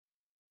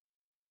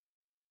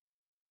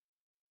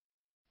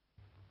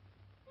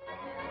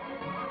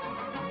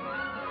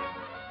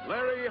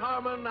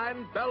Harmon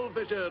and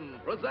Belvision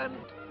present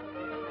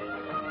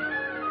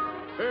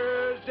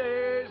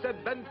Hergé's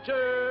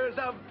Adventures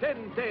of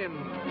Tintin.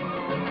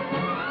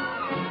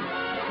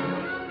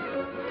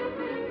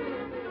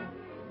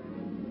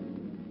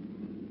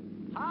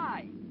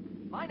 Hi,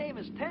 my name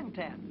is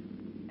Tintin,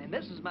 and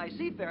this is my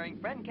seafaring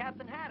friend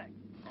Captain Haddock.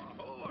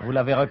 Vous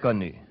l'avez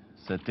reconnu,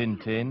 ce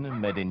Tintin,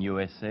 made in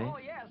USA,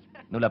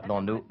 nous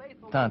l'appelons nous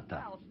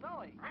Tintin.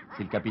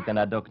 Si le capitaine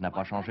Haddock n'a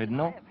pas changé de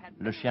nom,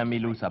 le chien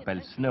Milou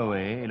s'appelle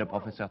Snowy et le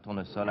professeur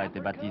Tournesol a été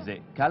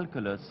baptisé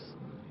Calculus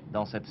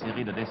dans cette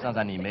série de dessins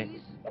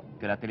animés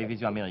que la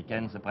télévision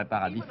américaine se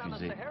prépare à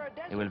diffuser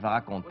et où elle va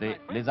raconter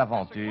les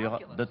aventures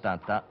de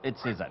Tintin et de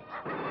ses amis.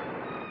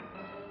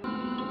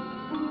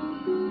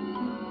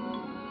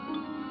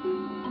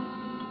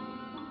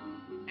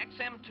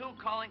 XM2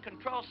 calling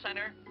control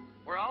center.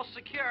 We're all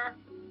secure.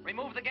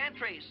 Remove the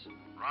gantries.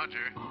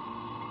 Roger.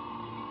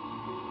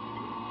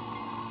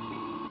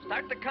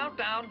 Start the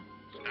countdown.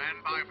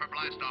 Stand by for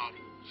blastoff.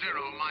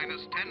 0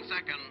 minus 10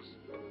 seconds.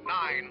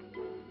 9,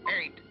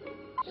 8,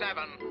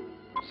 7,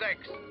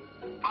 6,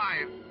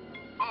 5,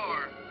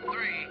 4,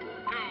 3,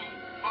 2,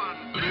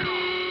 1, 0.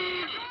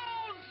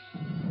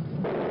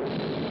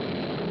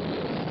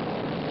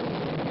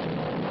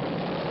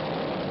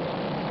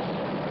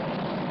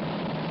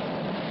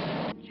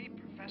 Gee,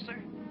 Professor,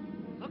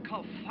 look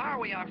how far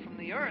we are from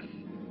the Earth.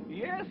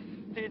 Yes,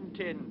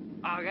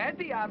 Tintin.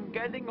 Already I'm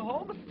getting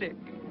homesick.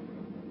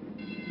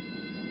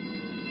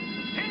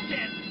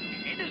 Tintin,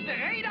 it is the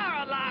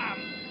radar alarm.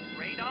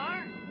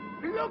 Radar?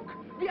 Look,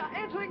 we are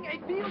entering a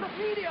field of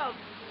meteors.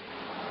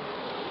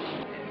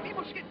 We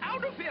must get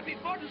out of here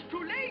before it is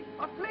too late.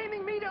 A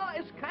flaming meteor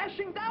is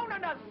crashing down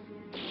on us.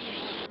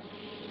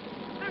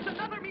 There's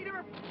another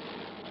meteor.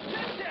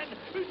 Tintin,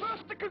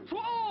 reverse the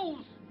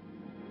controls.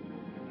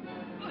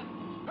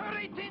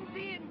 Hurry,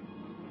 Tintin.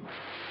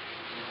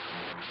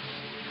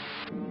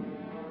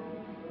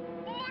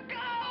 Look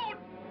out!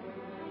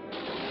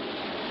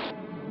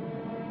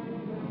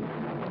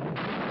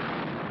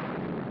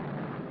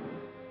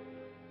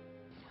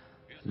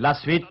 La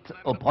suite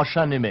au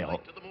prochain numéro.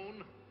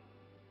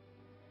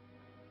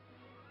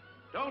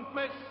 Don't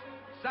miss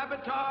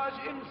Sabotage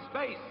in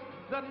Space,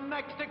 the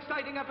next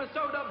exciting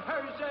episode of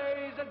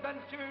Hergé's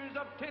Adventures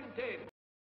of Tintin.